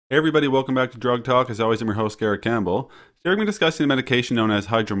Hey everybody, welcome back to Drug Talk. As always, I'm your host, Garrett Campbell. Today we're going to be discussing the medication known as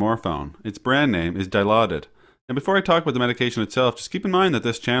Hydromorphone. Its brand name is Dilaudid. And before I talk about the medication itself, just keep in mind that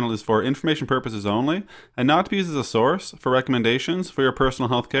this channel is for information purposes only and not to be used as a source for recommendations for your personal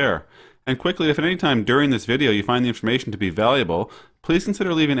health care. And quickly, if at any time during this video you find the information to be valuable, please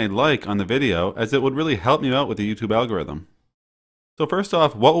consider leaving a like on the video, as it would really help me out with the YouTube algorithm. So first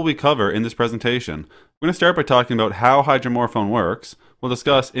off, what will we cover in this presentation? We're going to start by talking about how hydromorphone works. We'll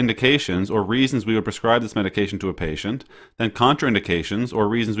discuss indications or reasons we would prescribe this medication to a patient, then contraindications or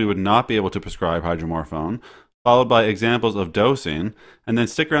reasons we would not be able to prescribe hydromorphone, followed by examples of dosing, and then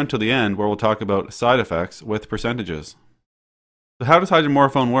stick around till the end where we'll talk about side effects with percentages. So how does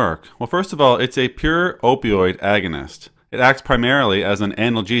hydromorphone work? Well, first of all, it's a pure opioid agonist. It acts primarily as an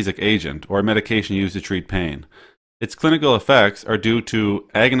analgesic agent or a medication used to treat pain. Its clinical effects are due to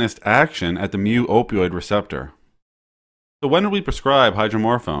agonist action at the mu-opioid receptor. So when would we prescribe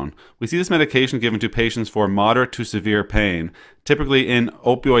hydromorphone? We see this medication given to patients for moderate to severe pain, typically in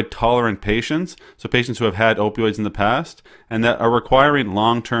opioid-tolerant patients, so patients who have had opioids in the past, and that are requiring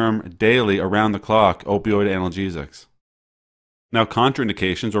long-term, daily, around-the-clock opioid analgesics. Now,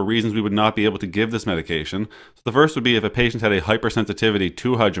 contraindications or reasons we would not be able to give this medication. So the first would be if a patient had a hypersensitivity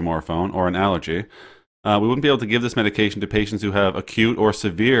to hydromorphone or an allergy. We wouldn't be able to give this medication to patients who have acute or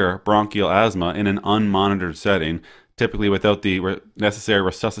severe bronchial asthma in an unmonitored setting, typically without the necessary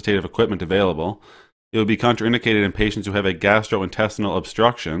resuscitative equipment available. It would be contraindicated in patients who have a gastrointestinal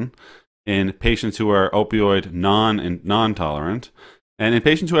obstruction, in patients who are opioid non-tolerant, and in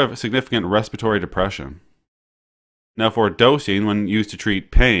patients who have significant respiratory depression. Now, for dosing, when used to treat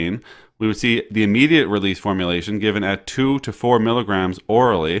pain, we would see the immediate release formulation given at 2 to 4 milligrams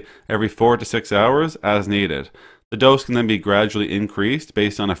orally every 4 to 6 hours as needed. The dose can then be gradually increased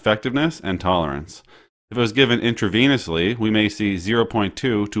based on effectiveness and tolerance. If it was given intravenously, we may see 0.2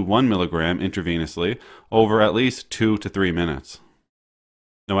 to 1 milligram intravenously over at least 2 to 3 minutes.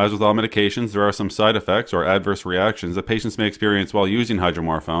 Now, as with all medications, there are some side effects or adverse reactions that patients may experience while using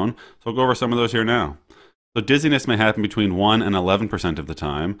hydromorphone, so I'll go over some of those here now. So dizziness may happen between 1 and 11% of the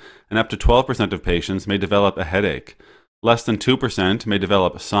time, and up to 12% of patients may develop a headache. Less than 2% may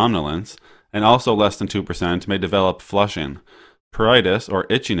develop somnolence, and also less than 2% may develop flushing. Pruritus or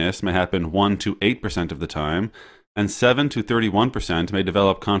itchiness may happen 1 to 8% of the time, and 7 to 31% may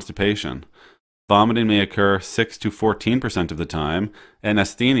develop constipation. Vomiting may occur 6 to 14% of the time, and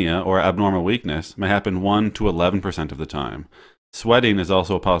asthenia or abnormal weakness may happen 1 to 11% of the time. Sweating is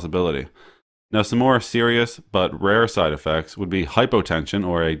also a possibility. Now, some more serious but rare side effects would be hypotension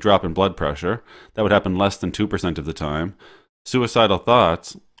or a drop in blood pressure. That would happen less than 2% of the time. Suicidal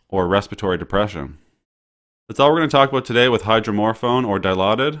thoughts or respiratory depression. That's all we're going to talk about today with hydromorphone or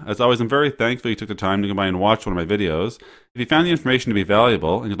Dilaudid. As always, I'm very thankful you took the time to come by and watch one of my videos. If you found the information to be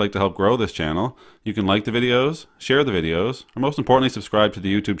valuable and you'd like to help grow this channel, you can like the videos, share the videos, or most importantly, subscribe to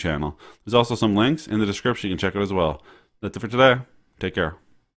the YouTube channel. There's also some links in the description you can check out as well. That's it for today. Take care.